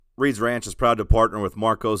Reed's Ranch is proud to partner with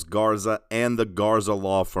Marcos Garza and the Garza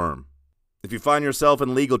Law Firm. If you find yourself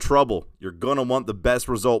in legal trouble, you're going to want the best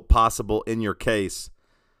result possible in your case.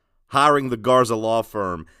 Hiring the Garza Law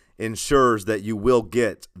Firm ensures that you will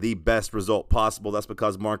get the best result possible. That's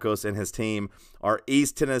because Marcos and his team are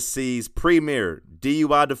East Tennessee's premier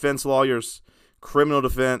DUI defense lawyers, criminal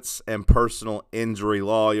defense, and personal injury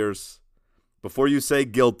lawyers. Before you say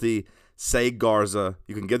guilty, say Garza.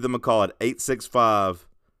 You can give them a call at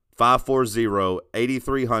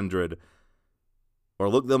 865-540-8300 or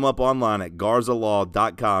look them up online at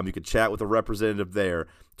garzalaw.com. You can chat with a representative there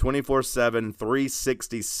 24/7,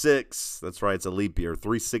 366. That's right, it's a leap year,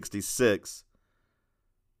 366.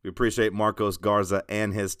 We appreciate Marcos Garza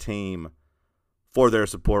and his team for their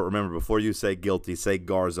support. Remember, before you say guilty, say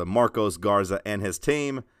Garza. Marcos Garza and his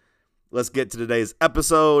team. Let's get to today's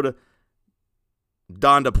episode.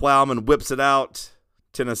 Donde Plowman whips it out.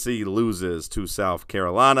 Tennessee loses to South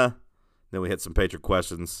Carolina. Then we hit some Patriot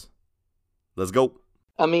questions. Let's go.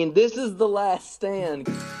 I mean, this is the last stand.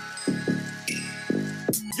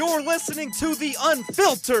 You're listening to The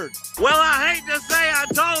Unfiltered. Well, I hate to say I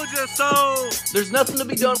told you so. There's nothing to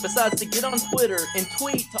be done besides to get on Twitter and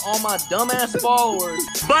tweet to all my dumbass followers.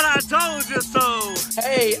 But I told you so.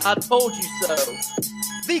 Hey, I told you so.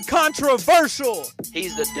 The Controversial.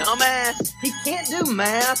 He's a dumbass. He can't do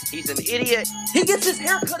math. He's an idiot. He gets his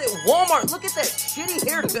haircut at Walmart. Look at that shitty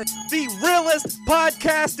haircut. The realest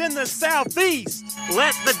podcast in the Southeast.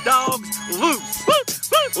 Let the dogs loose.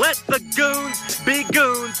 Let the goons be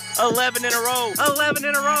goons. 11 in a row. 11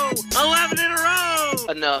 in a row. 11 in a row.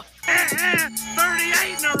 Enough.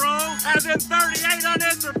 38 in a row. As in 38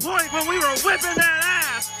 unanswered points when we were whipping that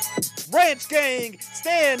ass. Ranch Gang,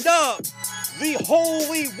 stand up. The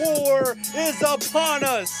holy war is upon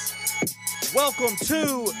us. Welcome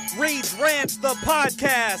to Reed's Ranch, the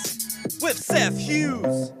podcast with Seth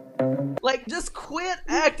Hughes. Like, just quit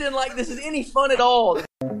acting like this is any fun at all.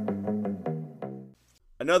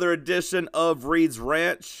 Another edition of Reed's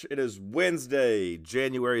Ranch. It is Wednesday,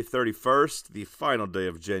 January 31st, the final day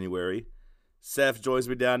of January. Seth joins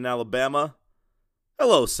me down in Alabama.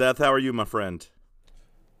 Hello, Seth. How are you, my friend?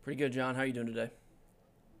 Pretty good, John. How are you doing today?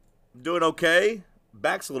 Doing okay.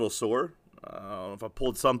 Back's a little sore. I don't know if I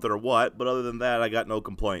pulled something or what, but other than that, I got no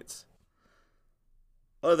complaints.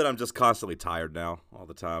 Other than I'm just constantly tired now all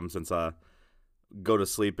the time since I go to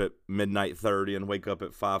sleep at midnight 30 and wake up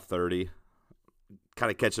at 5:30. Kind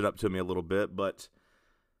of catching up to me a little bit, but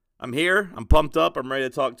I'm here. I'm pumped up. I'm ready to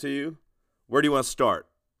talk to you. Where do you want to start?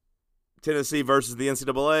 Tennessee versus the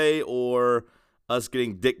NCAA or us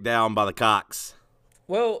getting dicked down by the Cox?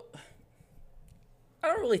 Well, I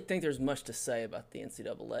don't really think there's much to say about the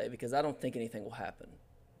NCAA because I don't think anything will happen.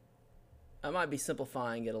 I might be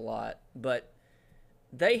simplifying it a lot, but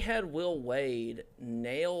they had Will Wade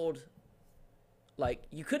nailed. Like,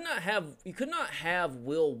 you could not have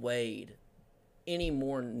Will Wade any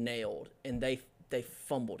more nailed, and they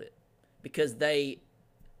fumbled it because they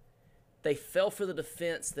fell for the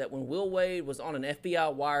defense that when Will Wade was on an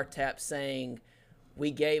FBI wiretap saying we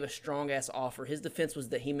gave a strong-ass offer, his defense was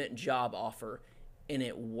that he meant job offer, and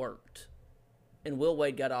it worked. And Will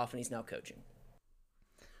Wade got off, and he's now coaching.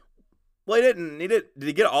 Well, he didn't. Did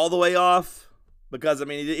he get all the way off? Because, I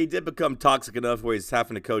mean, he did become toxic enough where he's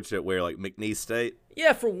having to coach at where, like, McNeese State?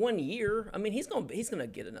 Yeah, for 1 year. I mean, he's gonna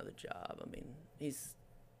get another job. I mean, he's,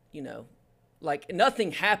 like,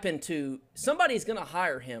 nothing happened to – somebody's going to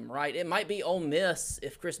hire him, right? It might be Ole Miss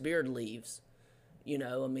if Chris Beard leaves. I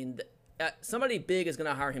mean, somebody big is going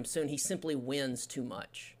to hire him soon. He simply wins too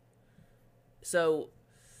much. So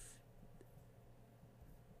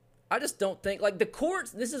I just don't think – like, the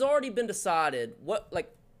courts – this has already been decided. The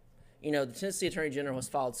Tennessee Attorney General has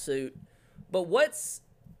filed suit. But what's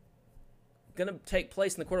going to take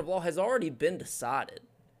place in the court of law has already been decided.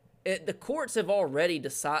 The courts have already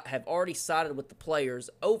sided with the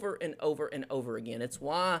players over and over and over again. It's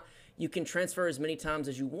why you can transfer as many times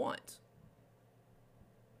as you want.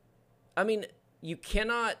 I mean, you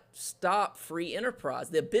cannot stop free enterprise.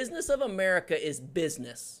 The business of America is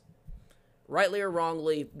business. Rightly or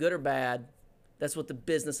wrongly, good or bad, that's what the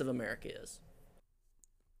business of America is.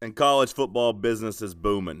 And college football business is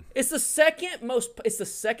booming. It's the second most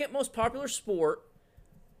popular sport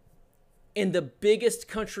in the biggest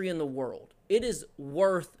country in the world. It is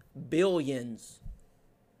worth billions.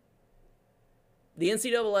 The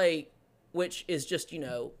NCAA, which is just,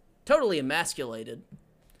 totally emasculated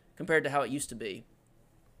compared to how it used to be,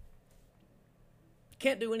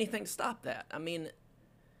 can't do anything to stop that. I mean,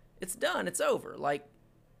 it's done. It's over. Like,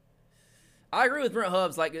 I agree with Brent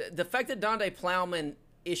Hubbs. Like, the fact that Donde Plowman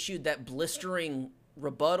issued that blistering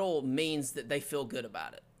rebuttal means that they feel good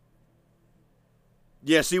about it.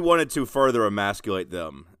 Yeah, she wanted to further emasculate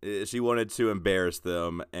them. She wanted to embarrass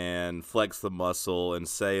them and flex the muscle and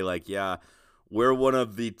say, like, yeah, we're one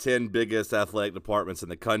of the 10 biggest athletic departments in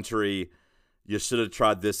the country. You should have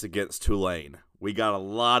tried this against Tulane. We got a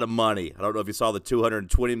lot of money. I don't know if you saw the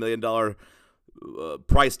 $220 million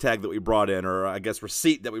price tag that we brought in, or I guess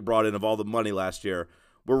receipt that we brought in of all the money last year.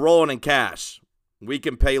 We're rolling in cash. We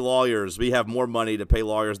can pay lawyers. We have more money to pay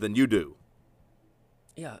lawyers than you do.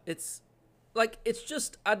 Yeah, it's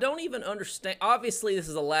just, I don't even understand. Obviously, this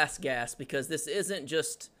is a last gasp because this isn't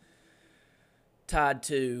just tied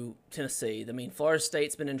to Tennessee. I mean, Florida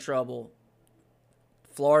State's been in trouble.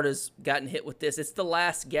 Florida's gotten hit with this. It's the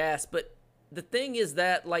last gasp. But the thing is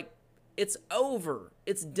that, like, it's over.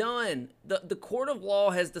 It's done. The court of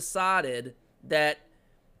law has decided that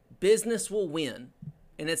business will win,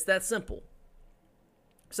 and it's that simple.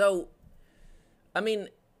 So, I mean,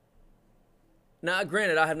 now,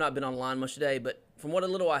 granted, I have not been online much today, but from what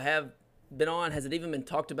little I have been on, has it even been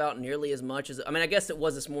talked about nearly as much as? I mean, I guess it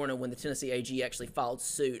was this morning when the Tennessee AG actually filed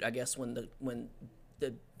suit. I guess when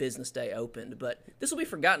the business day opened, but this will be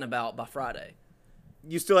forgotten about by Friday.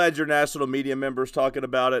 You still had your national media members talking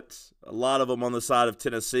about it. A lot of them on the side of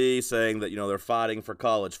Tennessee saying that, you know, they're fighting for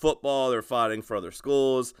college football, they're fighting for other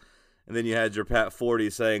schools, and then you had your Pat Forty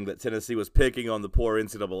saying that Tennessee was picking on the poor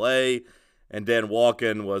NCAA. And Dan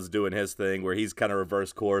Walken was doing his thing where he's kind of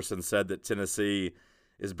reversed course and said that Tennessee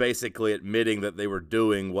is basically admitting that they were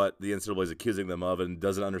doing what the NCAA is accusing them of and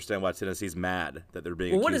doesn't understand why Tennessee's mad that they're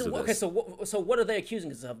being accused of this. Okay, so what are they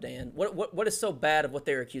accusing us of, Dan? What is so bad of what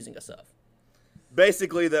they're accusing us of?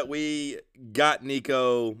 Basically that we got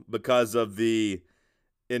Nico because of the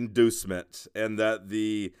inducement and that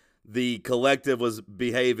the collective was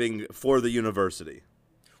behaving for the university.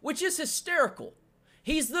 Which is hysterical.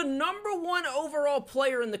 He's the number 1 overall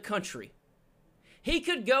player in the country. He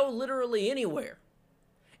could go literally anywhere,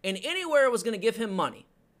 and anywhere was going to give him money.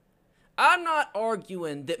 I'm not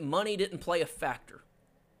arguing that money didn't play a factor.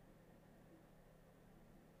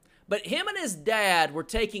 But him and his dad were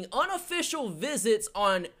taking unofficial visits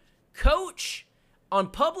on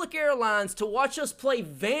public airlines to watch us play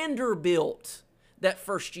Vanderbilt that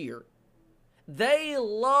first year. They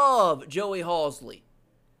love Joey Halsley.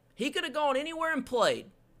 He could have gone anywhere and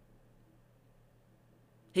played.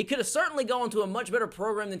 He could have certainly gone to a much better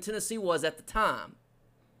program than Tennessee was at the time.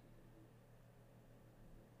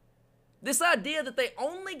 This idea that they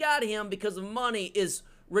only got him because of money is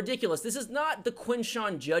ridiculous. This is not the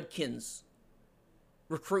Quinshon Judkins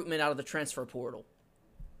recruitment out of the transfer portal.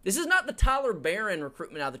 This is not the Tyler Barron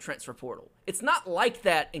recruitment out of the transfer portal. It's not like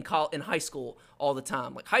that in high school all the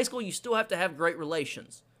time. Like high school, you still have to have great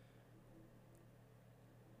relations.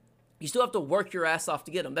 You still have to work your ass off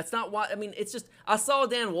to get them. That's not why. I mean, it's just, I saw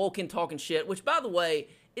Dan Wolken talking shit, which, by the way,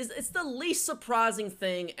 it's the least surprising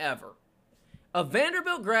thing ever. A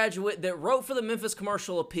Vanderbilt graduate that wrote for the Memphis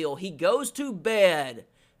Commercial Appeal, he goes to bed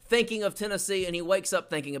thinking of Tennessee, and he wakes up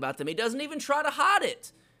thinking about them. He doesn't even try to hide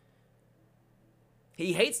it.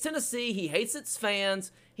 He hates Tennessee. He hates its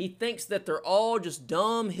fans. He thinks that they're all just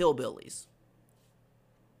dumb hillbillies.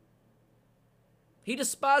 He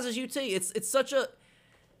despises UT.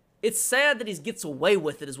 It's sad that he gets away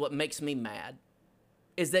with it is what makes me mad.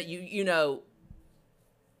 Is that, you know,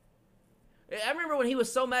 I remember when he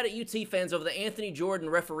was so mad at UT fans over the Anthony Jordan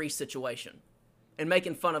referee situation and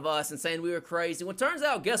making fun of us and saying we were crazy. Well, it turns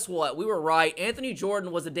out, guess what? We were right. Anthony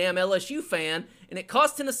Jordan was a damn LSU fan, and it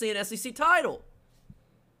cost Tennessee an SEC title.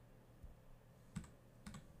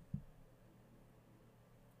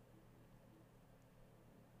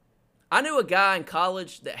 I knew a guy in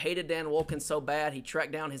college that hated Dan Wolken so bad he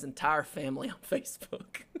tracked down his entire family on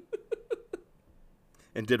Facebook.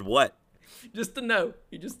 And did what? Just to know.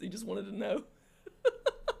 He just wanted to know.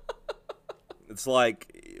 It's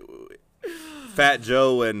like Fat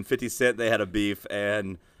Joe and 50 Cent, they had a beef,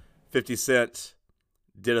 and 50 Cent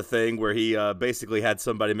did a thing where he basically had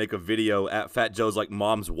somebody make a video at Fat Joe's like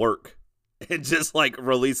mom's work and just like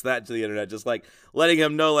release that to the internet, just like letting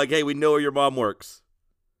him know like, hey, we know where your mom works.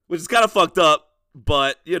 Which is kind of fucked up,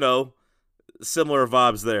 but, you know, similar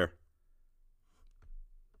vibes there.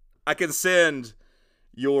 I can send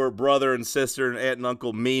your brother and sister and aunt and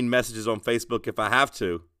uncle mean messages on Facebook if I have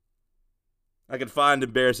to. I can find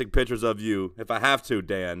embarrassing pictures of you if I have to,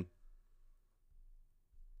 Dan.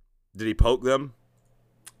 Did he poke them?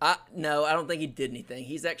 No, I don't think he did anything.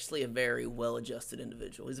 He's actually a very well-adjusted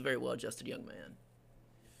individual. He's a very well-adjusted young man.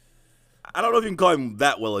 I don't know if you can call him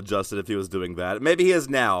that well-adjusted if he was doing that. Maybe he is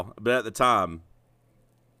now, but at the time,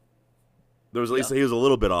 there was at least he was a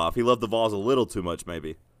little bit off. He loved the Vols a little too much,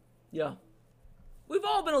 maybe. Yeah. We've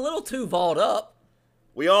all been a little too Volled up.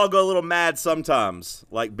 We all go a little mad sometimes,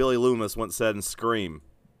 like Billy Loomis once said in Scream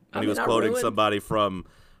when he was quoting somebody from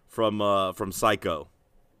Psycho.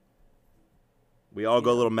 We all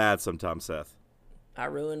go a little mad sometimes, Seth. I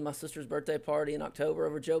ruined my sister's birthday party in October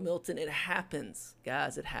over Joe Milton. It happens,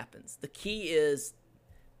 guys. It happens. The key is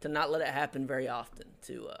to not let it happen very often.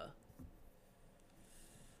 To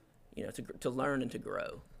learn and to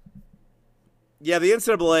grow. Yeah, the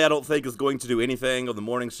NCAA I don't think is going to do anything. On the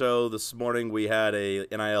morning show this morning, we had a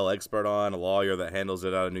NIL expert on, a lawyer that handles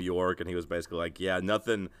it out of New York, and he was basically like, yeah,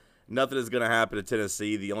 nothing is going to happen to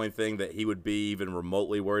Tennessee. The only thing that he would be even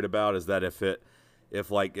remotely worried about is that if it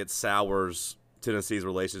sours Tennessee's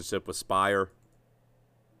relationship with Spire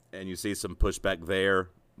and you see some pushback there,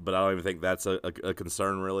 but I don't even think that's a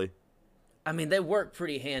concern really. I mean, they work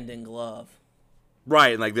pretty hand in glove.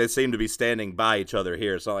 Right, and like they seem to be standing by each other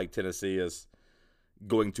here. It's not like Tennessee is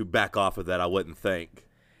going to back off of that, I wouldn't think.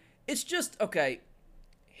 It's just, okay,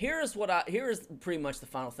 here is pretty much the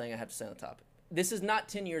final thing I have to say on the topic. This is not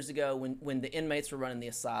 10 years ago when the inmates were running the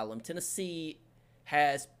asylum. Tennessee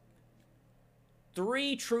has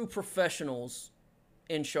 3 true professionals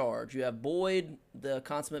in charge. You have Boyd, the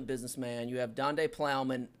consummate businessman. You have Donde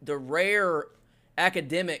Plowman, the rare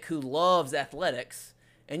academic who loves athletics.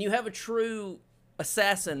 And you have a true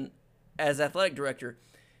assassin as athletic director.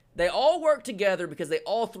 They all work together because they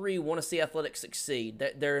all 3 want to see athletics succeed.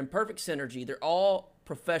 They're in perfect synergy. They're all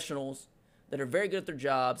professionals that are very good at their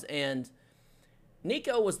jobs. And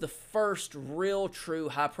Nico was the first real, true,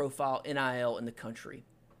 high-profile NIL in the country.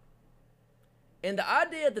 And the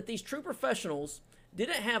idea that these true professionals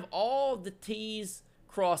didn't have all the T's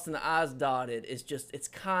crossed and the I's dotted is just, it's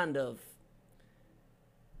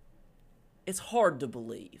hard to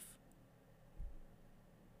believe.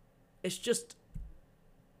 It's just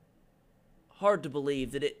hard to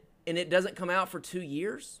believe that it doesn't come out for 2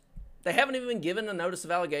 years. They haven't even been given a notice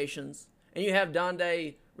of allegations. And you have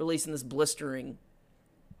Donde releasing this blistering.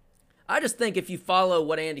 I just think if you follow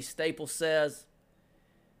what Andy Staples says,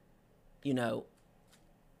 you'll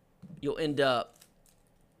end up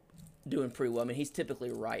doing pretty well. I mean, he's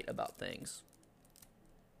typically right about things.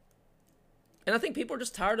 And I think people are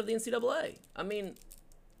just tired of the NCAA. I mean,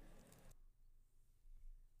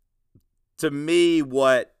 to me,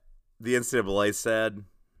 what the NCAA said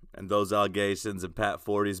and those allegations and Pat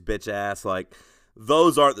Forty's bitch ass, like,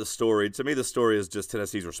 those aren't the story. To me, the story is just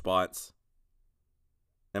Tennessee's response.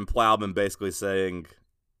 And Plowman basically saying,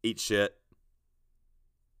 eat shit.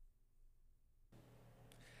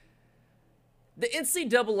 The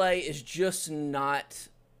NCAA is just not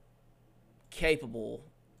capable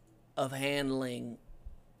of handling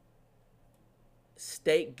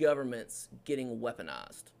state governments getting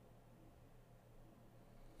weaponized.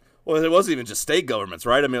 Well, it wasn't even just state governments,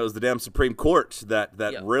 right? I mean, it was the damn Supreme Court that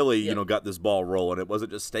really, got this ball rolling. It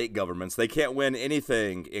wasn't just state governments. They can't win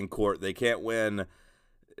anything in court. They can't win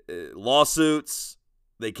lawsuits.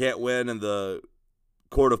 They can't win in the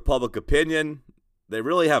court of public opinion. They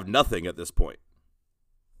really have nothing at this point.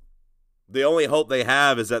 The only hope they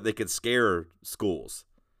have is that they could scare schools.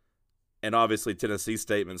 And obviously Tennessee's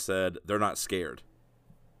statement said they're not scared.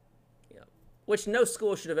 Yeah. Which no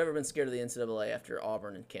school should have ever been scared of the NCAA after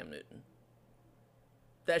Auburn and Cam Newton.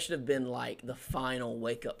 That should have been like the final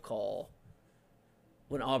wake-up call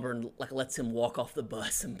when Auburn lets him walk off the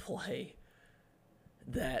bus and play.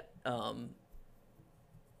 That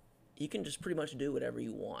you can just pretty much do whatever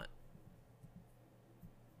you want.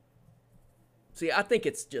 See, I think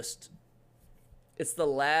it's the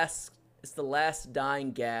last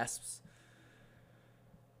dying gasps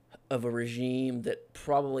of a regime that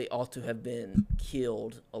probably ought to have been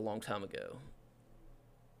killed a long time ago.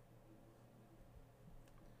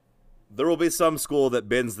 There will be some school that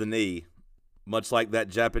bends the knee, much like that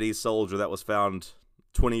Japanese soldier that was found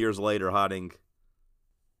 20 years later hiding,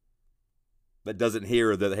 that doesn't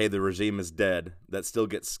hear that, hey, the regime is dead, that still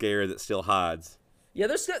gets scared, that still hides. Yeah,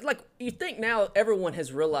 there's you think now everyone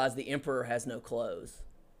has realized the emperor has no clothes.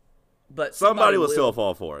 But somebody will still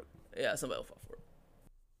fall for it. Yeah, somebody will fall for it.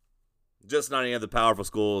 Just not any of the powerful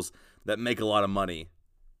schools that make a lot of money,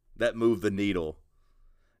 that move the needle.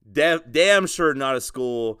 Damn sure not a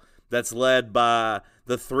school that's led by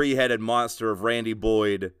the 3-headed monster of Randy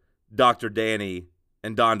Boyd, Dr. Danny,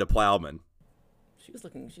 and Donda Plowman. She's a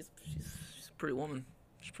pretty woman.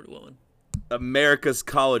 She's a pretty woman. America's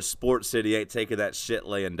college sports city ain't taking that shit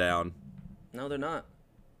laying down. No, they're not.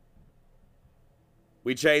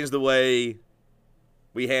 We changed the way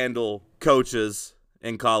we handle coaches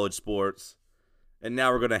in college sports, and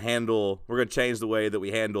now we're going to change the way that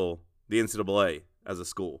we handle the NCAA as a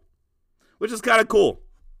school, which is kind of cool.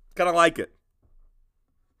 Kind of like it.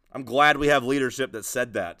 I'm glad we have leadership that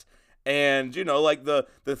said that. And, you know, like the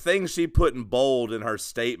things she put in bold in her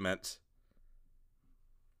statement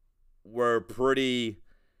were pretty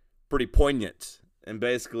poignant. And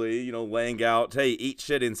basically, you know, laying out, hey, eat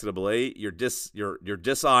shit, NCAA. You're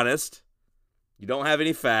dishonest. You don't have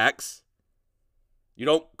any facts. You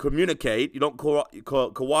don't communicate. You don't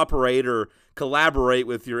cooperate or collaborate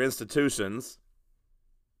with your institutions.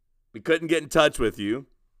 We couldn't get in touch with you.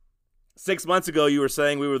 6 months ago, you were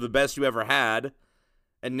saying we were the best you ever had,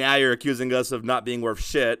 and now you're accusing us of not being worth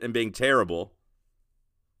shit and being terrible.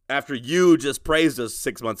 After you just praised us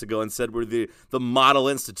 6 months ago and said we're the model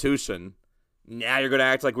institution, now you're going to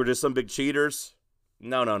act like we're just some big cheaters?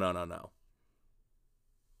 No.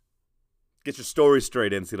 Get your story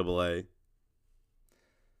straight, NCAA.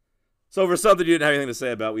 So for something you didn't have anything to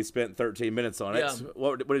say about, we spent 13 minutes on it. Yeah.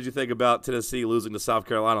 What did you think about Tennessee losing to South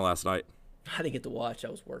Carolina last night? I didn't get to watch. I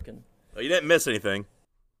was working. Oh, you didn't miss anything.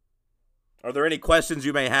 Are there any questions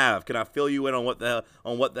you may have? Can I fill you in on what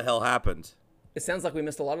the hell happened? It sounds like we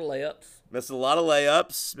missed a lot of layups. Missed a lot of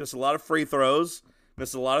layups. Missed a lot of free throws.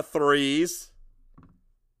 Missed a lot of threes.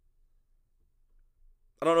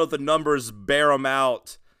 I don't know if the numbers bear them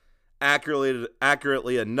out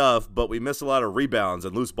accurately enough, but we missed a lot of rebounds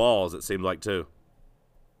and loose balls, it seemed like, too.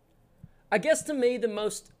 I guess to me,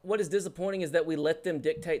 what is disappointing is that we let them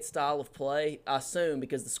dictate style of play, I assume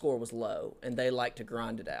because the score was low and they like to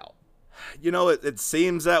grind it out. You know, it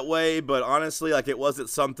seems that way, but honestly, like, it wasn't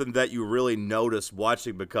something that you really noticed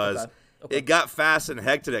watching because Okay. it got fast and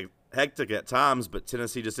hectic at times, but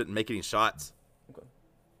Tennessee just didn't make any shots. Okay.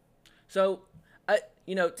 So,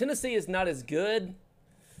 Tennessee is not as good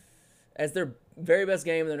as their very best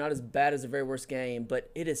game, and they're not as bad as their very worst game,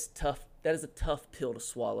 but it is tough. That is a tough pill to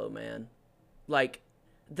swallow, man. Like,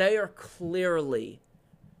 they are clearly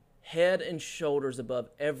head and shoulders above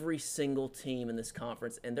every single team in this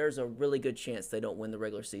conference, and there's a really good chance they don't win the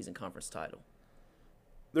regular season conference title.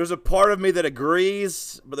 There's a part of me that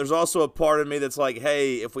agrees, but there's also a part of me that's like,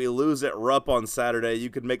 hey, if we lose at Rupp on Saturday, you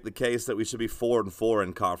could make the case that we should be 4-4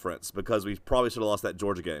 in conference because we probably should have lost that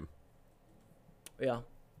Georgia game. Yeah.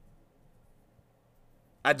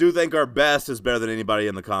 I do think our best is better than anybody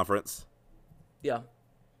in the conference. Yeah.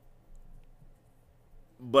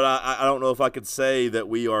 But I don't know if I could say that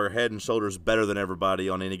we are head and shoulders better than everybody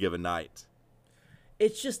on any given night.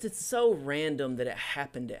 It's so random that it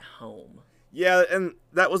happened at home. Yeah, and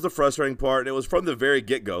that was the frustrating part. It was from the very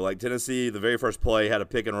get-go. Like, Tennessee, the very first play, had a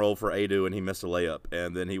pick and roll for Adu, and he missed a layup.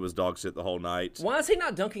 And then he was dog shit the whole night. Why is he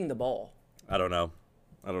not dunking the ball? I don't know.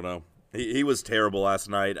 He was terrible last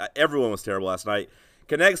night. Everyone was terrible last night.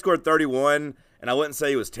 Connect scored 31, and I wouldn't say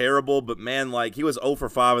he was terrible, but, man, like, he was 0 for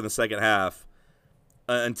 5 in the second half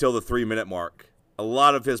until the 3-minute mark. A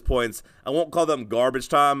lot of his points, I won't call them garbage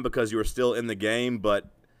time because you were still in the game,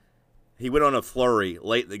 but he went on a flurry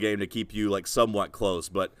late in the game to keep you, like, somewhat close.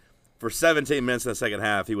 But for 17 minutes in the second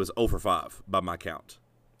half, he was 0 for 5 by my count.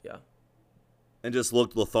 Yeah. And just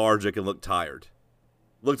looked lethargic and looked tired.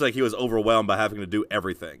 Looked like he was overwhelmed by having to do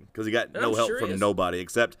everything because he got no help from nobody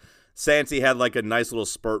except Santi had like a nice little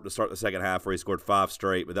spurt to start the second half where he scored 5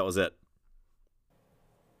 straight, but that was it.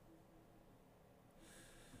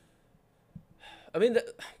 I mean,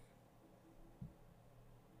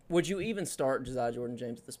 would you even start Josiah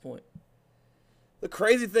Jordan-James at this point? The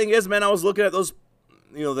crazy thing is, man, I was looking at those,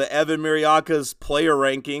 the Evan Miriaka's player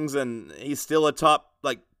rankings, and he's still a top,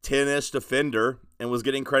 10-ish defender and was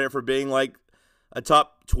getting credit for being, a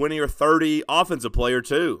top 20 or 30 offensive player,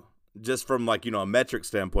 too. Just from, a metric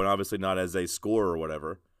standpoint, obviously not as a scorer or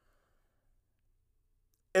whatever.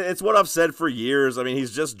 It's what I've said for years. I mean,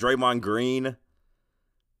 he's just Draymond Green.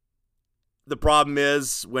 The problem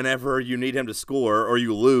is, whenever you need him to score or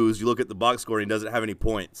you lose, you look at the box score and he doesn't have any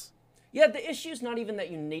points. Yeah, the issue is not even that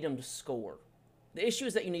you need him to score. The issue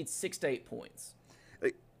is that you need 6 to 8 points.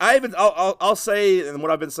 I'll say, and what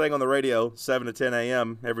I've been saying on the radio, 7 to 10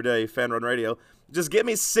 a.m. every day, Fan Run Radio, just give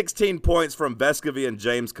me 16 points from Vescovy and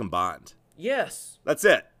James combined. Yes. That's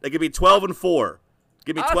it. They could be 12-4.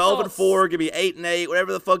 Give me 12-4. Give me 8-8.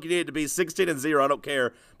 Whatever the fuck you need it to be. 16-0. I don't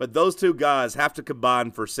care. But those two guys have to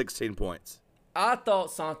combine for 16 points. I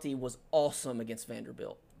thought Santi was awesome against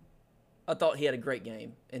Vanderbilt. I thought he had a great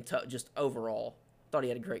game, and just overall, thought he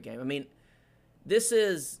had a great game. I mean, this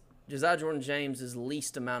is Josiah Jordan-James'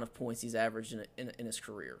 least amount of points he's averaged in his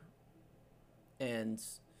career. And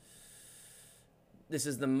this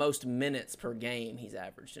is the most minutes per game he's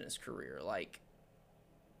averaged in his career.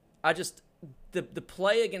 The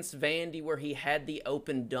play against Vandy where he had the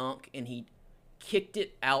open dunk and he kicked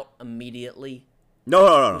it out immediately.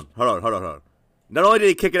 No. Hold on. Not only did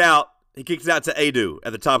he kick it out to Adu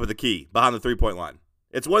at the top of the key behind the 3-point line.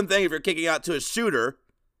 It's one thing if you're kicking out to a shooter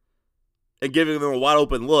and giving them a wide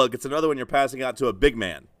open look. It's another when you're passing out to a big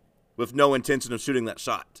man with no intention of shooting that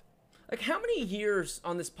shot. Like, how many years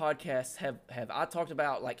on this podcast have I talked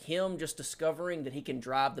about, like, him just discovering that he can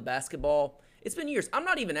drive the basketball? It's been years. I'm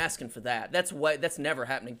not even asking for that. That's never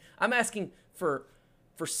happening. I'm asking for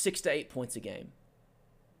 6 to 8 points a game.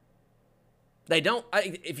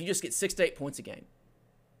 If you just get 6 to 8 points a game.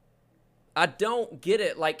 I don't get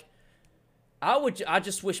it. Like, I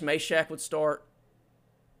just wish Meshack would start.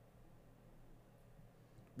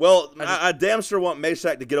 Well, I damn sure want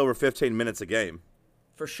Meshack to get over 15 minutes a game.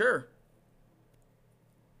 For sure.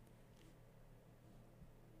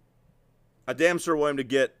 I damn sure want him to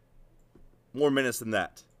get more minutes than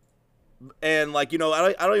that. And, like, I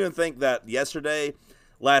don't even think that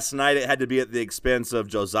last night, it had to be at the expense of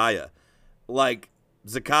Josiah. Like,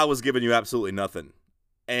 Zakai was giving you absolutely nothing.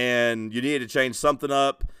 And you needed to change something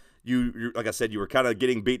up. You like I said, you were kind of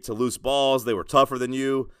getting beat to loose balls. They were tougher than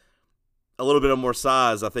you. A little bit of more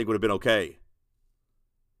size, I think, would have been okay.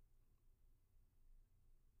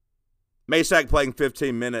 Meshack playing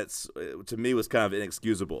 15 minutes, to me, was kind of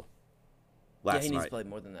inexcusable last night. He needs to play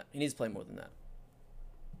more than that.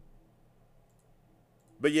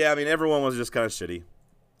 But, yeah, I mean, everyone was just kind of shitty.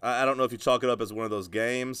 I don't know if you chalk it up as one of those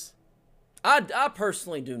games. I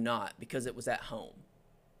personally do not, because it was at home.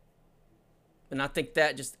 And I think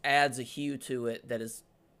that just adds a hue to it that is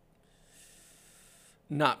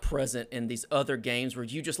not present in these other games where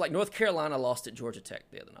you just, like North Carolina lost at Georgia Tech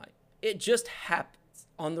the other night. It just happens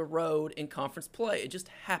on the road in conference play. It just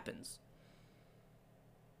happens.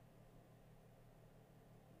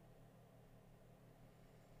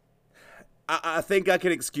 I think I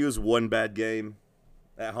can excuse one bad game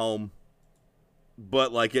at home,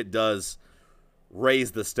 but, like, it does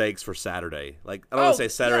raise the stakes for Saturday. Like, I don't want to say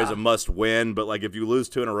Saturday's a must-win, but, like, if you lose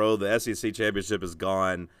 2 in a row, the SEC championship is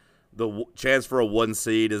gone. The chance for a 1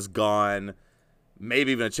 seed is gone.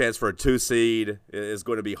 Maybe even a chance for a 2 seed is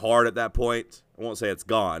going to be hard at that point. I won't say it's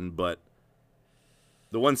gone, but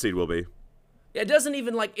the 1 seed will be. It doesn't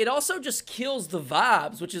even, like, it also just kills the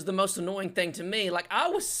vibes, which is the most annoying thing to me. Like, I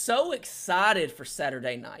was so excited for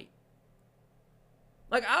Saturday night.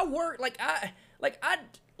 Like,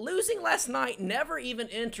 losing last night never even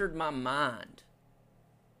entered my mind.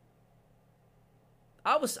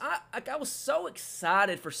 I was so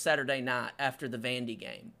excited for Saturday night after the Vandy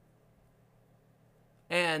game.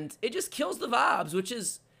 And it just kills the vibes, which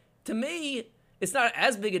is, to me, it's not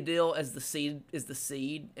as big a deal as the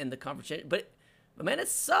seed and the conference, but man, it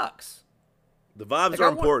sucks. The vibes are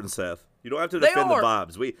important, Seth. You don't have to defend the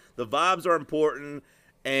vibes. The vibes are important,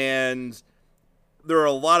 and there are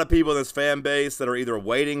a lot of people in this fan base that are either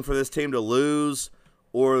waiting for this team to lose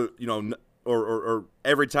or, or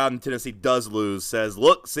every time Tennessee does lose says,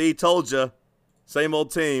 look, see, told you. Same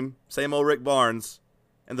old team, same old Rick Barnes,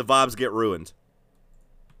 and the vibes get ruined.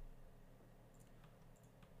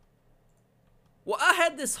 Well, I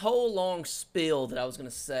had this whole long spiel that I was going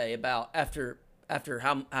to say about after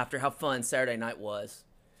how fun Saturday night was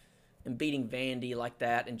and beating Vandy like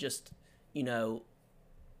that, and just,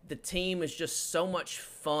 the team is just so much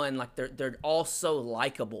fun. Like, they're all so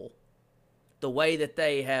likable. The way that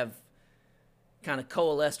they have kind of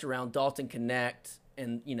coalesced around Dalton Connect,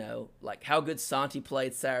 and, like how good Santi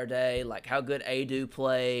played Saturday, like how good Adu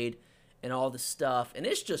played, and all this stuff. And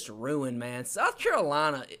it's just ruined, man. South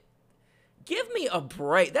Carolina, give me a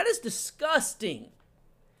break. That is disgusting.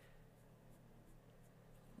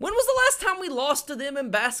 When was the last time we lost to them in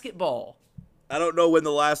basketball? I don't know when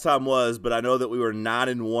the last time was, but I know that we were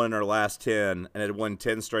 9-1 in our last 10 and had won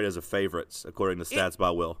 10 straight as a favorites, according to Stats by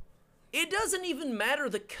Will. It doesn't even matter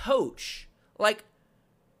the coach. Like,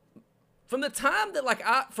 from the time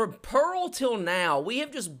that, from Pearl till now, we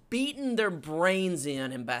have just beaten their brains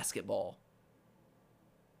in basketball.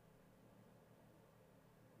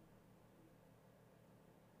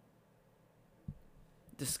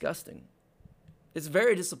 Disgusting. It's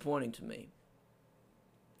very disappointing to me.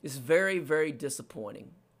 It's very, very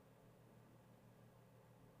disappointing.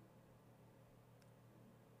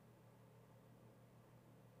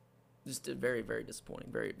 Just very, very disappointing.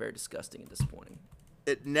 Very, very disgusting and disappointing.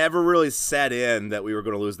 It never really set in that we were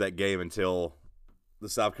going to lose that game until the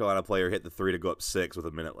South Carolina player hit the 3 to go up 6 with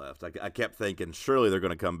a minute left. I kept thinking, surely they're going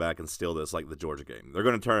to come back and steal this like the Georgia game. They're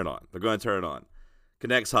going to turn it on.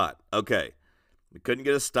 Connect's hot. Okay. We couldn't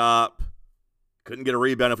get a stop. Couldn't get a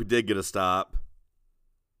rebound if we did get a stop.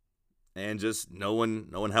 And just no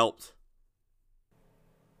one helped.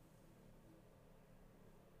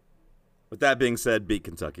 With that being said, beat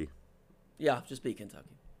Kentucky. Yeah, just beat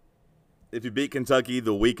Kentucky. If you beat Kentucky,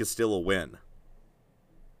 the week is still a win.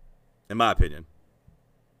 In my opinion.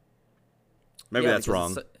 Maybe Yeah, that's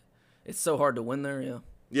because wrong. It's so hard to win there, yeah.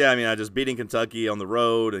 Yeah, I mean, I just beating Kentucky on the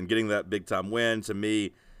road and getting that big-time win, to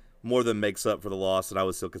me, more than makes up for the loss, and I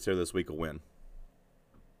would still consider this week a win.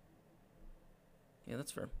 Yeah,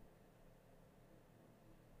 that's fair.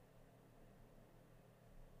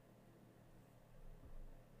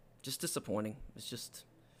 Just disappointing. It's just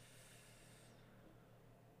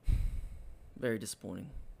very disappointing.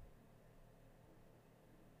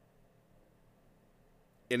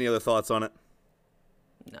 Any other thoughts on it?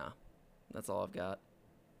 Nah, that's all I've got.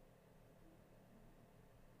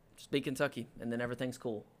 Just beat Kentucky, and then everything's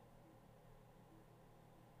cool.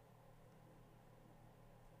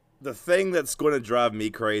 The thing that's going to drive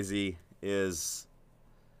me crazy is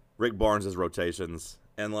Rick Barnes' rotations.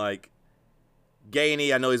 And, like,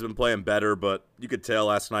 Gainey, I know he's been playing better, but you could tell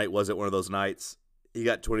last night wasn't one of those nights. He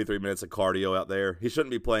got 23 minutes of cardio out there. He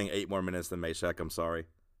shouldn't be playing 8 more minutes than Meshack, I'm sorry.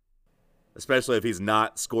 Especially if he's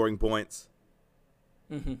not scoring points.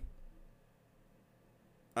 Mm-hmm.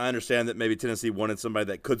 I understand that maybe Tennessee wanted somebody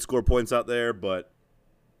that could score points out there, but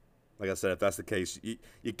like I said, if that's the case,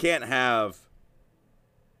 you can't have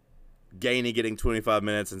Gainey getting 25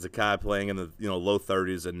 minutes and Zakai playing in the low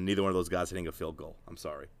 30s and neither one of those guys hitting a field goal. I'm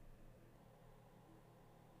sorry.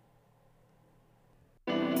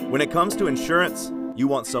 When it comes to insurance, you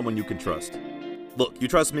want someone you can trust. Look, you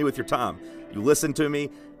trust me with your time. You listen to me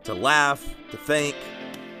to laugh, to think,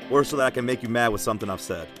 or so that I can make you mad with something I've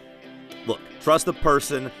said. Look, trust the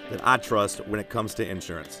person that I trust when it comes to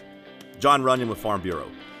insurance. John Runyon with Farm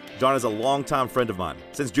Bureau. John is a longtime friend of mine,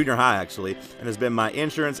 since junior high actually, and has been my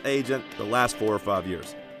insurance agent the last 4 or 5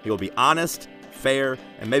 years. He will be honest, fair,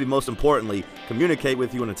 and maybe most importantly, communicate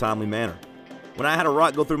with you in a timely manner. When I had a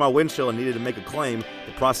rock go through my windshield and needed to make a claim,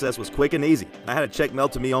 the process was quick and easy. I had a check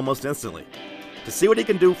mailed to me almost instantly. To see what he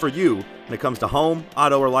can do for you when it comes to home,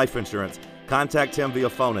 auto, or life insurance, contact him via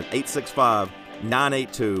phone at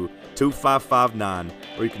 865-982-2559,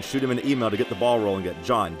 or you can shoot him an email to get the ball rolling at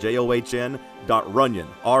John, JOHN.Runyon,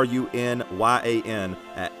 RUNYAN,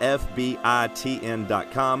 at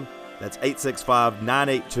FBITN.com. That's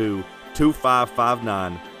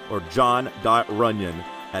 865-982-2559, or John.Runyon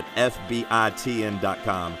at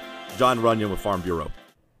FBITN.com. John Runyon with Farm Bureau.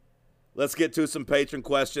 Let's get to some patron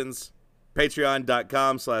questions.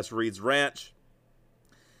 Patreon.com/Reed's Ranch.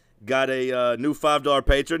 Got a new $5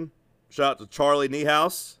 patron. Shout out to Charlie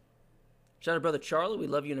Niehaus. Shout out, brother Charlie. We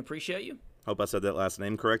love you and appreciate you. Hope I said that last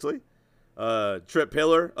name correctly. Trip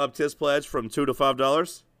Pillar upped his pledge from $2 to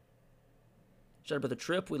 $5. Shout out, brother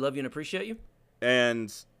Trip. We love you and appreciate you.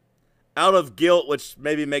 And out of guilt, which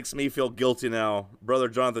maybe makes me feel guilty now, brother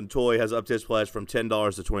Jonathan Toy has upped his pledge from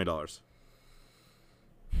 $10 to $20.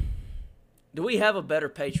 Do we have a better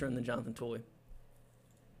patron than Jonathan Toy?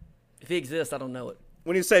 If he exists, I don't know it.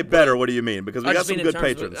 When you say better, what do you mean? Because we got some good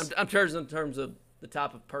patrons. I'm in terms of the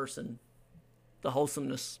type of person, the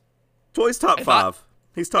wholesomeness. Toy's top 5.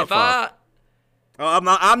 He's top 5.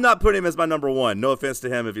 I'm not putting him as my number 1. No offense to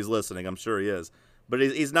him if he's listening. I'm sure he is. But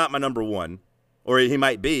he's not my number 1. Or he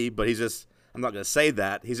might be, but he's just, I'm not going to say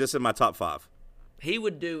that. He's just in my top 5. He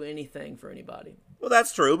would do anything for anybody. Well,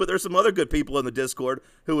 that's true, but there's some other good people in the Discord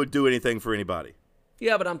who would do anything for anybody.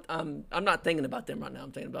 Yeah, but I'm not thinking about them right now.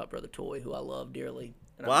 I'm thinking about brother Toy, who I love dearly.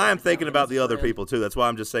 Well, I am thinking about the other people too. That's why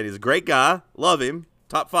I'm just saying he's a great guy. Love him.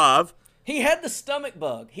 Top 5. He had the stomach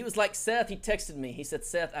bug. He was like, Seth, he texted me. He said,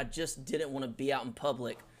 Seth, I just didn't want to be out in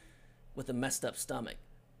public with a messed up stomach.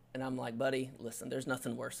 And I'm like, buddy, listen, there's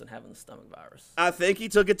nothing worse than having the stomach virus. I think he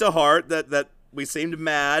took it to heart that we seemed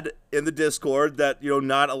mad in the Discord that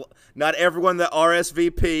not everyone that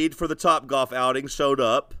RSVP'd for the Topgolf outing showed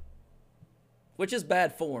up. Which is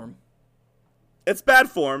bad form. It's bad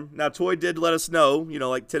form. Now, Toy did let us know,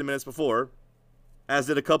 like 10 minutes before, as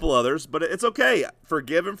did a couple others, but it's okay.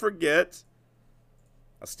 Forgive and forget.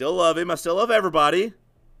 I still love him. I still love everybody.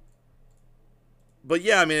 But,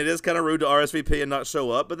 yeah, I mean, it is kind of rude to RSVP and not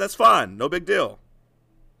show up, but that's fine. No big deal.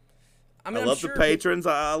 I love the patrons.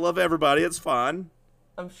 I love everybody. It's fine.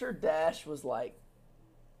 I'm sure Dash was like,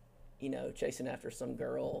 chasing after some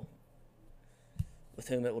girl with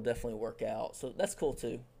whom it will definitely work out. So that's cool,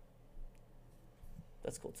 too.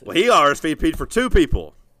 Well, he RSVP'd for 2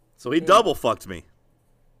 people, so he double fucked me.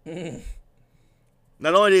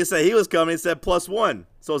 Not only did he say he was coming, he said +1,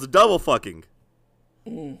 so it's a double fucking.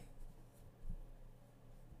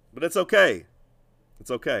 But it's okay. It's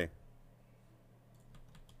okay.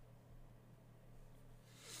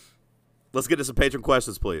 Let's get to some patron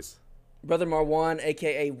questions, please. Brother Marwan,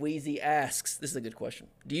 a.k.a. Wheezy, asks, this is a good question.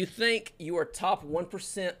 Do you think you are top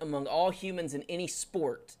 1% among all humans in any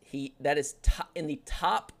sport? That is in the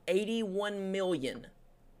top 81 million.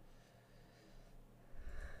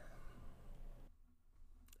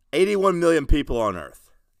 81 million people on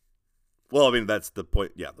Earth. Well, I mean, that's the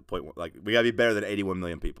point. Yeah, the point. Like, we gotta be better than 81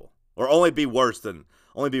 million people, or only be worse than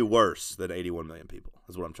 81 million people.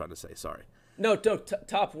 Is what I'm trying to say. Sorry. No,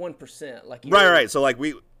 top 1%. Like Right. So like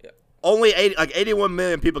only 81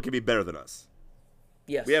 million people can be better than us.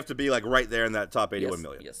 Yes. We have to be like right there in that top 81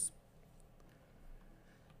 million. Yes.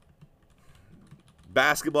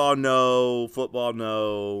 Basketball, no. Football,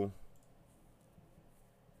 no.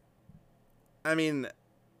 I mean,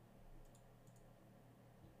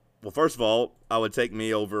 well, first of all, I would take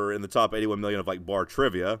me over in the top 81 million of like bar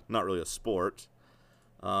trivia. Not really a sport.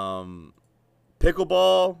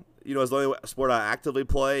 Pickleball, is the only sport I actively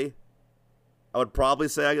play. I would probably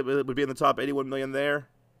say I would be in the top 81 million there,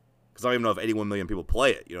 because I don't even know if 81 million people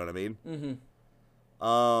play it. You know what I mean?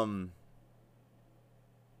 Mm-hmm.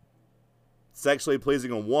 Sexually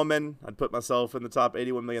pleasing a woman, I'd put myself in the top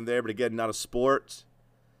 81 million there, but again, not a sport.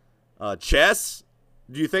 Chess.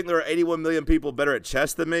 Do you think there are 81 million people better at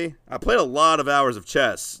chess than me? I played a lot of hours of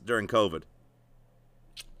chess during COVID.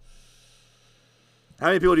 How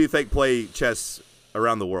many people do you think play chess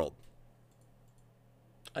around the world?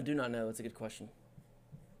 I do not know. It's a good question.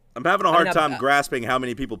 I'm having a hard time grasping how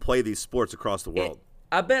many people play these sports across the world.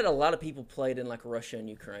 I bet a lot of people played in like Russia and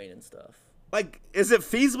Ukraine and stuff. Like, is it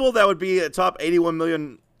feasible that would be a top 81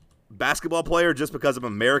 million basketball player just because I'm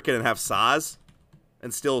American and have size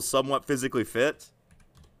and still somewhat physically fit?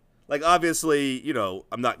 Like, obviously,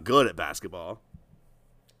 I'm not good at basketball.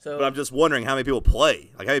 But I'm just wondering how many people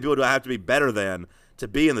play. Like, how many people do I have to be better than to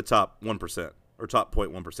be in the top 1% or top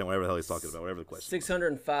 0.1%, whatever the hell he's talking about, whatever the question.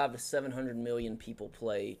 605 to 700 million people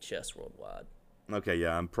play chess worldwide. Okay,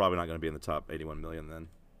 yeah, I'm probably not going to be in the top 81 million then.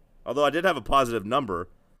 Although I did have a positive number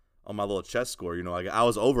on my little chess score. Like I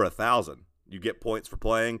was over 1,000. You get points for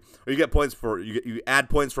playing, or you get points for you add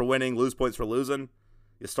points for winning, lose points for losing.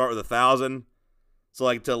 You start with 1,000. So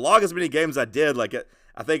like to log as many games I did, like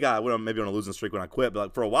I think I went maybe on a losing streak when I quit, but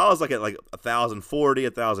like for a while I was like at like 1,040,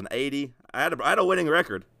 1,080. I had a winning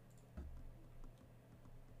record.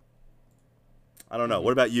 I don't know.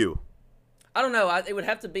 What about you? I don't know. It would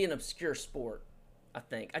have to be an obscure sport, I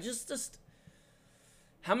think. I just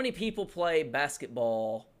how many people play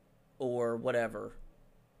basketball or whatever?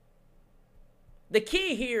 The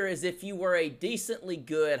key here is if you were a decently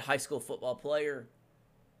good high school football player,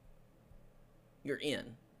 you're in.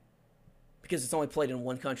 Because it's only played in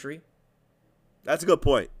one country. That's a good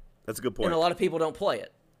point. And a lot of people don't play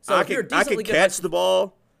it. So I can catch the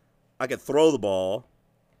ball. I can throw the ball.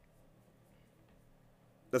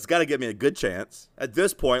 That's got to give me a good chance. At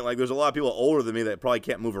this point, like there's a lot of people older than me that probably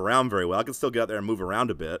can't move around very well. I can still get out there and move around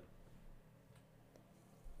a bit.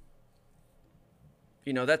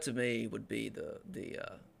 That to me would be the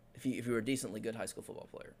if you were a decently good high school football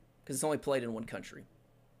player, because it's only played in one country.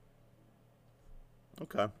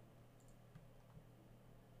 Okay.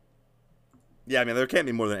 Yeah, I mean there can't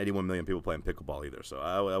be more than 81 million people playing pickleball either, so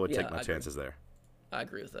I would take my chances there. I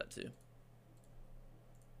agree with that too.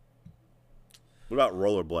 What about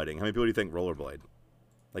rollerblading? How many people do you think rollerblade?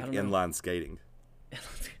 Like inline skating.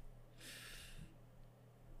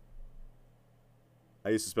 I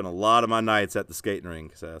used to spend a lot of my nights at the skating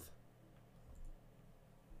rink, Seth.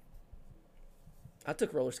 I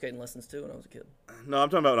took roller skating lessons too when I was a kid. No, I'm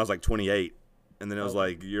talking about when I was like 28. And then it was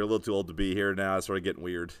like, you're a little too old to be here now. It's sort of getting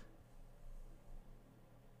weird.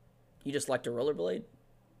 You just like to rollerblade?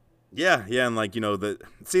 Yeah, and like,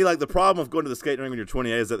 the problem with going to the skating rink when you're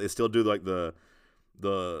 28 is that they still do like the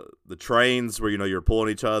trains where, you're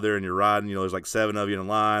pulling each other and you're riding, there's like 7 of you in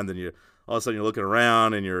line, then all of a sudden you're looking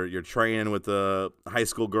around and you're training with a high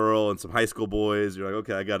school girl and some high school boys. You're like,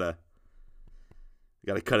 okay, I gotta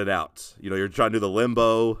cut it out. You're trying to do the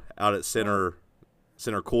limbo out at center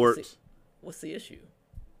court. What's the issue?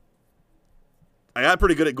 I got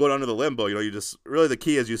pretty good at going under the limbo. You just really the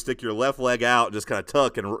key is you stick your left leg out and just kind of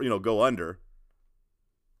tuck and go under.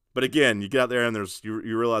 But again, you get out there and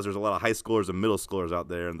you realize there's a lot of high schoolers and middle schoolers out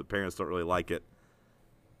there, and the parents don't really like it.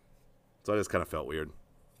 So I just kind of felt weird.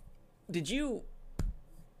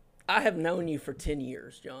 I have known you for 10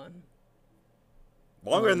 years, John.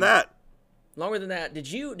 Longer than that. Longer than that.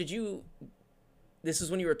 Did you, this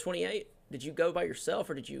is when you were 28? Did you go by yourself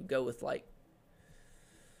or did you go with like?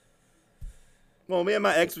 Well, me and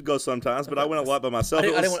my ex would go sometimes, but I went a lot by myself.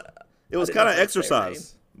 It was kind of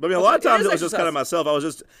exercise. But I mean, a lot of times it was just kind of myself.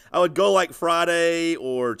 I would go like Friday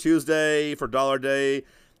or Tuesday for Dollar Day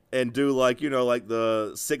and do like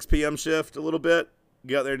the 6 p.m. shift a little bit.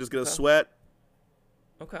 Get out there and just get a sweat.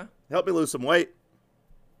 Okay. Help me lose some weight.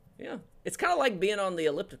 Yeah. It's kind of like being on the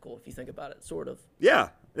elliptical, if you think about it, sort of. Yeah,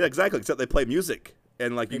 exactly. Except they play music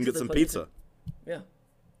and like you can get some pizza. Yeah.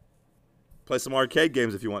 Play some arcade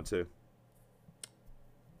games if you want to.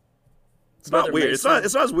 It's Brother not weird. Mason.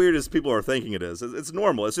 It's not as weird as people are thinking it is. It's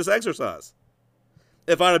normal. It's just exercise.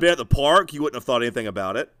 If I'd have been at the park, you wouldn't have thought anything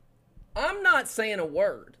about it. I'm not saying a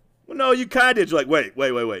word. Well, no, you kind of did. You're like,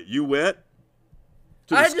 wait. You went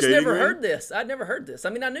to the I had just never skating heard rink? this. I'd never heard this. I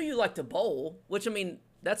mean, I knew you liked to bowl, which, I mean,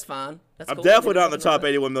 that's fine. That's I'm cool. definitely not in the Nothing wrong top with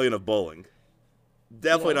 81 million of bowling.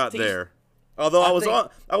 Definitely not tease- there. Although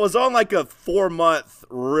I was on like a 4-month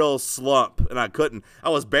real slump, and I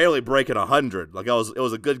was barely breaking 100. Like it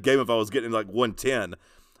was a good game if I was getting like 110.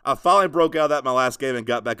 I finally broke out of that my last game and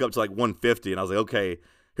got back up to like 150, and I was like, okay,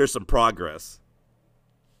 here's some progress.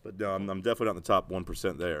 But no, I'm definitely not in the top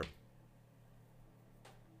 1% there.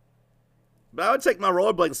 But I would take my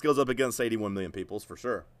rollerblading skills up against 81 million people's for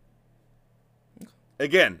sure.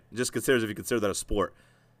 Again, just if you consider that a sport.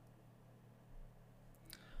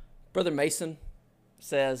 Brother Mason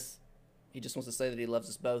says he just wants to say that he loves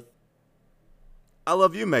us both. I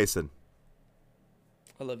love you, Mason.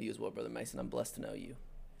 I love you as well, Brother Mason. I'm blessed to know you.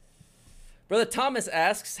 Brother Thomas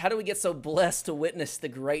asks, how do we get so blessed to witness the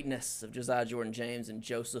greatness of Josiah Jordan James and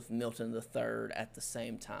Joseph Milton III at the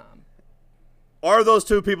same time? Are those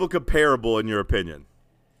two people comparable in your opinion?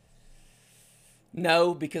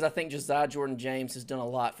 No, because I think Josiah Jordan James has done a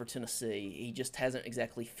lot for Tennessee. He just hasn't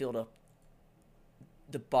exactly filled up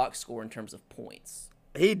the box score in terms of points.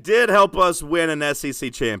 He did help us win an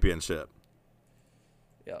SEC championship.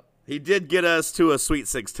 Yep. He did get us to a Sweet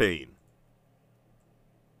 16.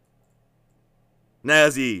 Now,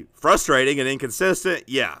 is he frustrating and inconsistent?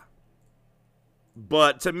 Yeah.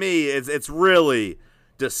 But to me, it's really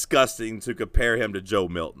disgusting to compare him to Joe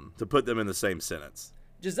Milton, to put them in the same sentence.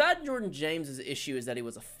 Josiah Jordan James' issue is that he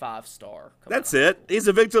was a 5-star. That's it. He's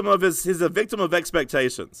a victim of he's a victim of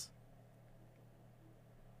expectations.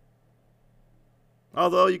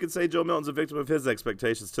 Although you could say Joe Milton's a victim of his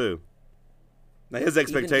expectations too. Now his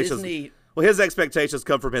expectations, his expectations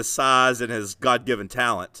come from his size and his God-given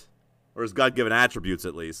talent, or his God-given attributes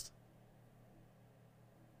at least.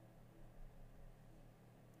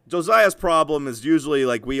 Josiah's problem is usually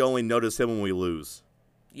like we only notice him when we lose.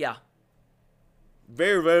 Yeah.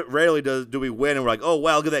 Very, very rarely do we win and we're like, oh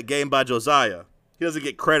wow, look at that game by Josiah. He doesn't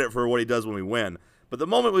get credit for what he does when we win. But the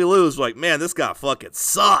moment we lose, we're like, man, this guy fucking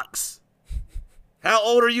sucks. How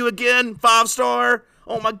old are you again? 5-star?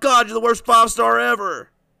 Oh my God, you're the worst 5-star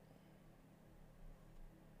ever.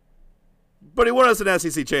 But he won us an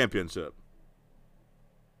SEC championship.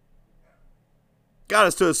 Got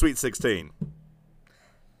us to a Sweet 16.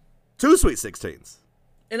 2 Sweet 16s.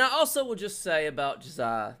 And I also will just say about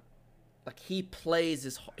Josiah, like he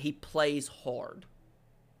plays hard.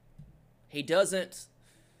 He doesn't,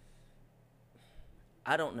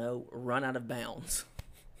 I don't know, run out of bounds.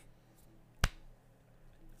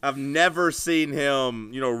 I've never seen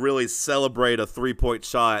him, really celebrate a 3-point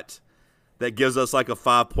shot that gives us like a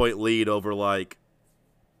 5-point lead over like,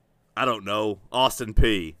 I don't know, Austin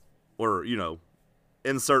P or,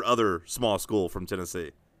 insert other small school from Tennessee.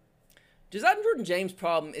 Josiah Jordan James'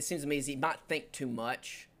 problem, it seems to me, is he might think too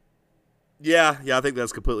much. Yeah, I think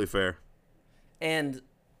that's completely fair. And,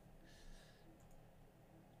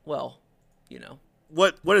 well,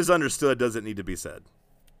 What is understood doesn't need to be said.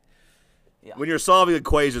 Yeah. When you're solving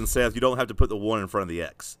equations, Seth, you don't have to put the 1 in front of the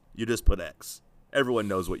X. You just put X. Everyone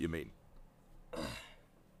knows what you mean.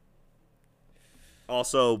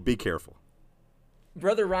 Also, be careful.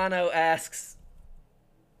 Brother Rhino asks,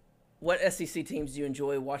 what SEC teams do you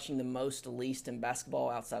enjoy watching the most, least in basketball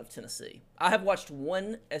outside of Tennessee? I have watched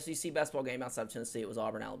one SEC basketball game outside of Tennessee. It was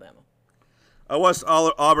Auburn, Alabama. I watched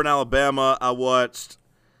Auburn, Alabama. I watched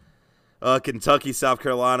Kentucky, South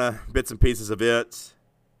Carolina, bits and pieces of it.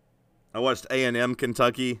 I watched A&M,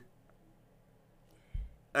 Kentucky.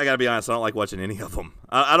 I got to be honest, I don't like watching any of them.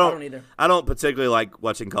 I don't either. I don't particularly like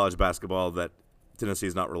watching college basketball that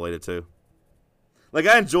Tennessee's not related to. Like,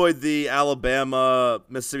 I enjoyed the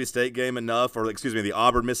Alabama-Mississippi State game enough, or the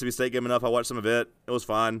Auburn-Mississippi State game enough. I watched some of it. It was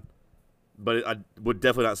fine. But I would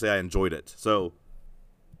definitely not say I enjoyed it. So,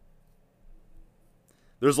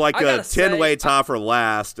 there's like a 10-way tie for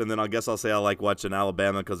last, and then I guess I'll say I like watching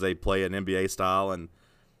Alabama because they play an NBA style, and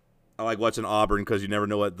I like watching Auburn because you never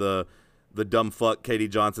know what the dumb fuck Katie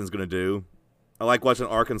Johnson's going to do. I like watching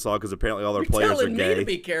Arkansas because apparently all their players are gay. You're telling me to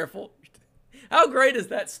be careful. How great is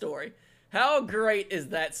that story? How great is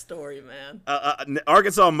that story, man?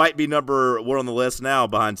 Arkansas might be number 1 on the list now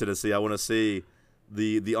behind Tennessee. I want to see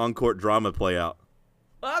the on-court drama play out.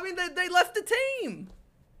 Well, I mean, they left the team.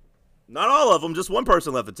 Not all of them. Just one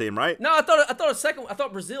person left the team, right? No, I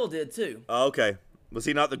thought Brazil did too. Oh, okay. Was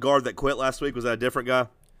he not the guard that quit last week? Was that a different guy?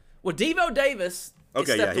 Well, Devo Davis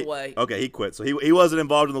Okay, stepped away. Okay, he quit. So he wasn't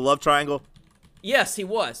involved in the love triangle? Yes, he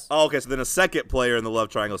was. Oh, okay, so then a second player in the love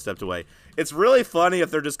triangle stepped away. It's really funny if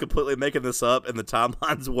they're just completely making this up and the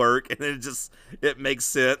timelines work and it makes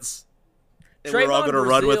sense. And we're all going to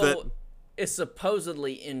run with it. Is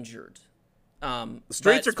supposedly injured. The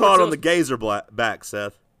streets are caught on the gazer back,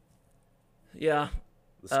 Seth. Yeah.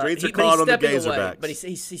 The streets are caught on the gazer away, backs. But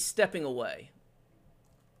he's stepping away.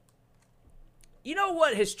 You know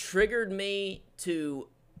what has triggered me to...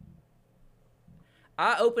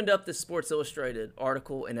 I opened up this Sports Illustrated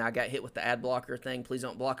article, and I got hit with the ad blocker thing. Please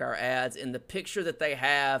don't block our ads. And the picture that they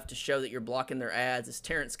have to show that you're blocking their ads is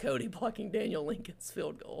Terrence Cody blocking Daniel Lincoln's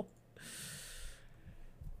field goal.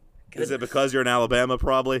 Is it because you're in Alabama,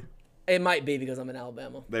 probably? It might be because I'm in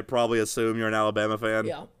Alabama. They probably assume you're an Alabama fan.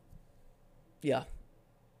 Yeah. Yeah.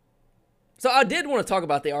 So I did want to talk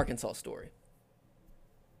about the Arkansas story.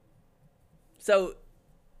 So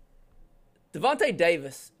Devontae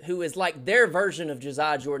Davis, who is like their version of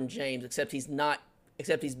Josiah Jordan-James, except he's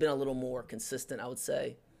been a little more consistent, I would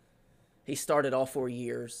say. He started all 4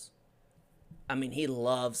 years. I mean, he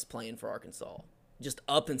loves playing for Arkansas. Just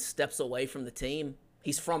up and steps away from the team.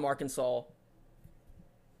 He's from Arkansas.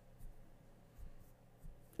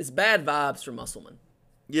 It's bad vibes for Musselman.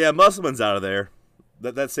 Yeah, Musselman's out of there.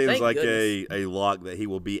 That seems Thank like goodness. a lock that he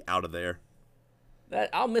will be out of there.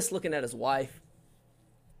 I'll miss looking at his wife.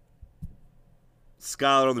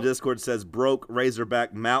 Skylar on the Discord says broke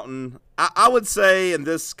Razorback Mountain. I would say in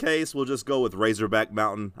this case we'll just go with Razorback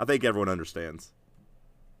Mountain. I think everyone understands.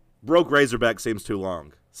 Broke Razorback seems too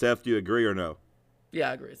long. Seth, do you agree or no? Yeah,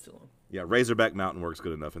 I agree. It's too long. Yeah, Razorback Mountain works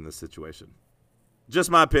good enough in this situation. Just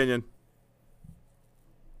my opinion.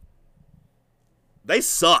 They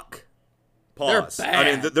suck. Pause. They're bad.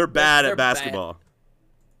 I mean, they're bad They're at basketball. bad.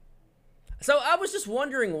 So I was just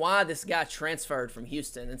wondering why this guy transferred from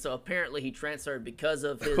Houston, and so apparently he transferred because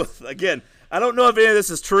of his... Again, I don't know if any of this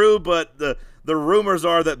is true, but the rumors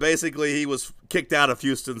are that basically he was kicked out of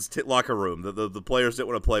Houston's locker room. The players didn't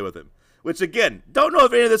want to play with him. Which, again, don't know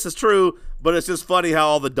if any of this is true, but it's just funny how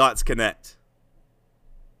all the dots connect.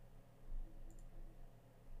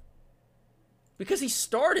 Because he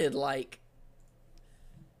started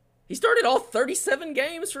all 37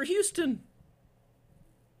 games for Houston.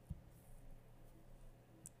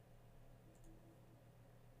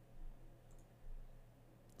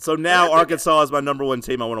 So now Arkansas is my number one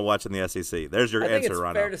team I want to watch in the SEC. There's your answer, Rhino. I think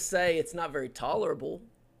it's fair to say it's not very tolerable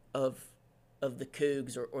of the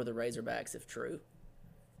Cougs or the Razorbacks, if true.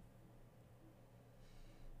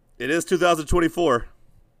 It is 2024.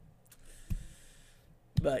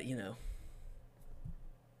 But,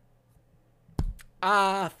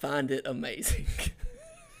 I find it amazing.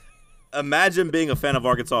 Imagine being a fan of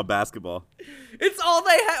Arkansas basketball. It's all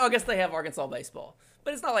they have. I guess they have Arkansas baseball.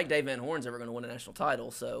 But it's not like Dave Van Horn's ever going to win a national title,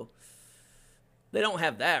 so they don't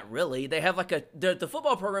have that, really. They have the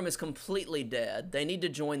football program is completely dead. They need to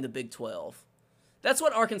join the Big 12. That's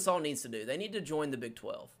what Arkansas needs to do. They need to join the Big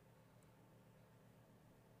 12.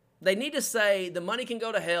 They need to say, the money can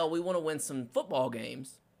go to hell. We want to win some football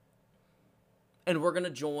games. And we're going to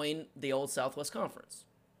join the old Southwest Conference.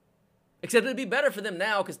 Except it'd be better for them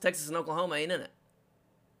now because Texas and Oklahoma ain't in it.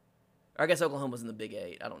 Or I guess Oklahoma's in the Big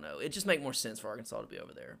 8. I don't know. It just make more sense for Arkansas to be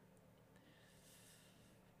over there.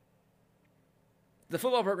 The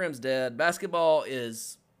football program's dead. Basketball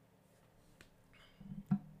is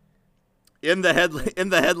in the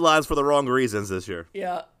headlines for the wrong reasons this year.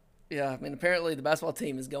 Yeah. I mean, apparently the basketball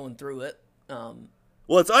team is going through it.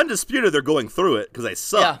 Well, it's undisputed they're going through it because they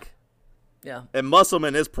suck. Yeah. And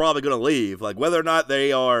Musselman is probably going to leave. Like, whether or not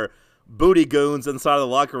they are booty goons inside of the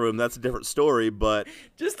locker room, that's a different story, but...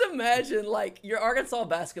 Just imagine, your Arkansas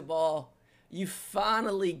basketball, you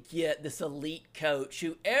finally get this elite coach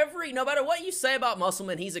who no matter what you say about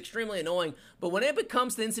Musselman, he's extremely annoying, but when it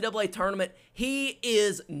becomes the NCAA tournament, he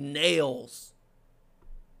is nails.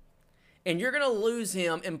 And you're going to lose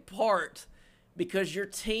him in part because your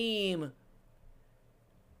team...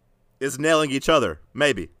 is nailing each other,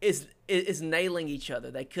 maybe. Is nailing each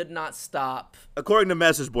other. They could not stop. According to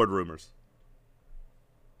message board rumors.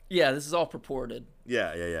 Yeah, this is all purported.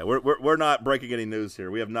 Yeah. We're not breaking any news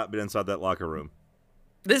here. We have not been inside that locker room.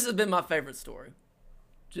 This has been my favorite story.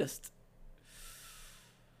 Just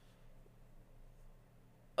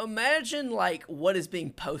imagine what is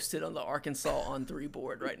being posted on the Arkansas On 3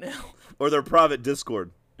 board right now. Or their private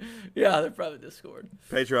Discord. Yeah, their private Discord.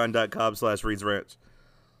 Patreon.com/Reed's Ranch.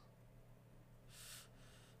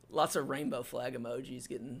 Lots of rainbow flag emojis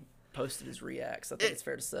getting posted as reacts. I think it's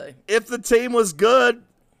fair to say. If the team was good,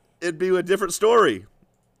 it'd be a different story.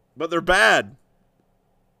 But they're bad.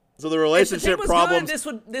 So the If the relationship team was problems.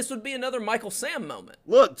 good, this would be another Michael Sam moment.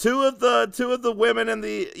 Look, two of the women in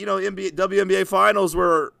the WNBA finals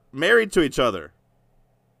were married to each other.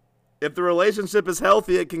 If the relationship is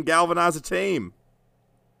healthy, it can galvanize a team.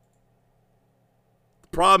 The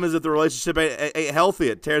problem is if the relationship ain't healthy,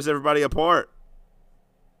 it tears everybody apart.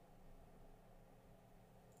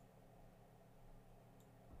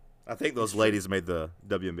 I think those ladies made the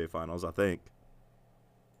WNBA finals, I think.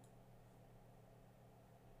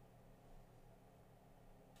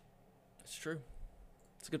 It's true.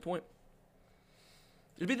 It's a good point.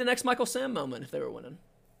 It'd be the next Michael Sam moment if they were winning.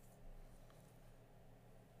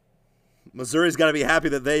 Missouri's got to be happy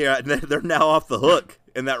that they're now off the hook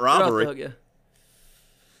in that rivalry. They're off the hook,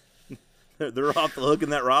 yeah. They're off the hook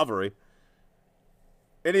in that rivalry.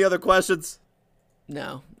 Any other questions?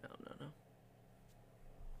 No.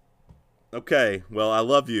 Okay, well, I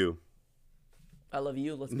love you. I love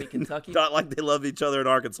you. Let's beat Kentucky. Not like they love each other in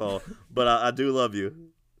Arkansas, but I do love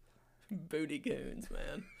you. Booty goons,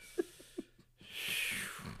 man.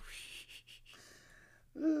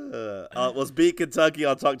 Let's beat Kentucky.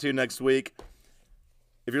 I'll talk to you next week.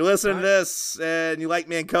 If you're listening to this and you like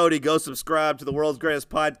me and Cody, go subscribe to the world's greatest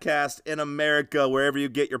podcast in America, wherever you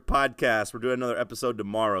get your podcasts. We're doing another episode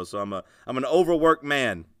tomorrow, so I'm an overworked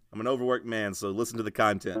man. So listen to the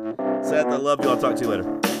content. Seth, I love you. I'll talk to you later.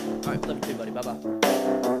 All right, love you too, buddy. Bye-bye.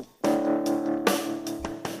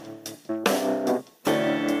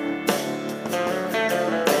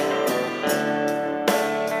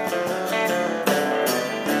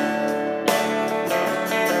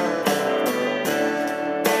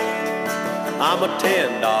 I'm a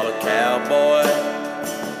 $10 cowboy.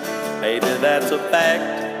 Maybe that's a fact.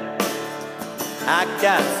 I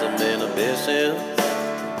got some inhibitions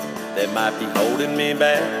that might be holding me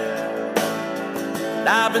back.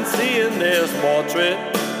 I've been seeing this portrait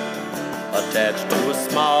attached to a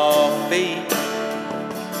small fee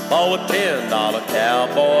for a $10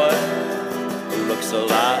 cowboy who looks a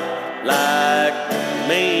lot like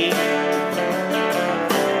me.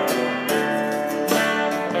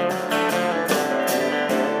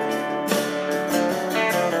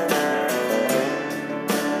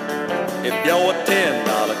 If you're a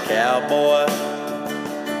 $10 cowboy,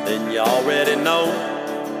 then you already know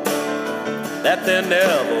that there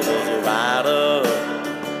never was a rider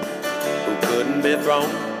who couldn't be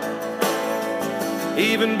thrown.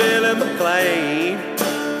 Even Billy McLean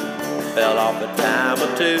fell off a time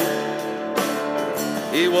or two.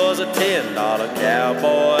 He was a $10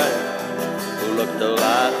 cowboy who looked a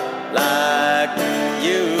lot like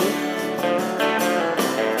you.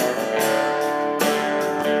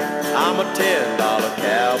 I'm a $10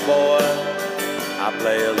 cowboy. I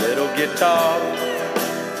play a little guitar.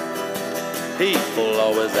 People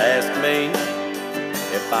always ask me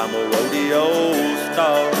if I'm a rodeo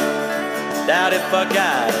star. Doubt if I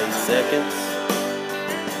got 8 seconds,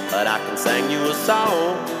 but I can sing you a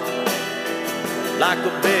song. Like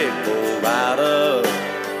a big bull rider,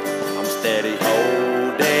 I'm steady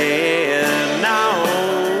holding on.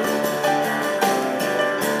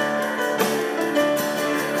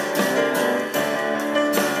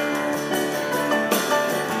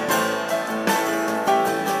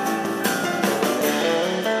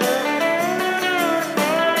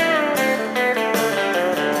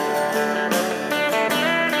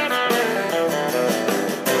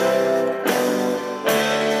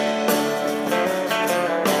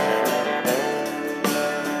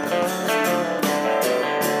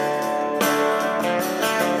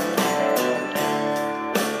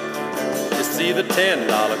 The $10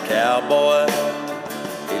 cowboy,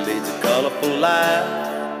 he leads a colorful life.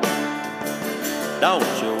 Don't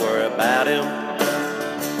you worry about him,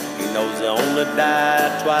 he knows he only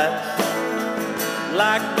died twice.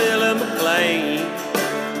 Like Billy McLean,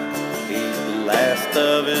 he's the last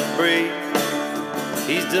of his breed.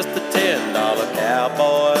 He's just a $10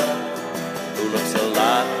 cowboy who looks a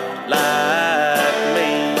lot like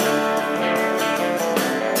me.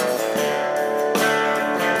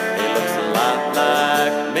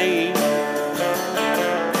 Like me. He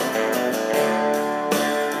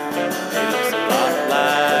looks a lot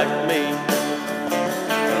like me.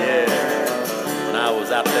 Yeah. When I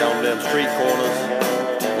was out there on them street corners,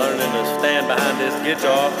 learning to stand behind this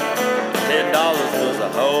guitar, $10 was a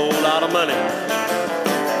whole lot of money.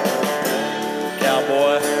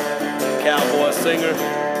 Cowboy singer,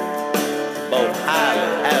 both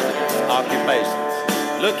highly hazardous occupations.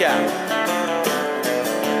 Look out.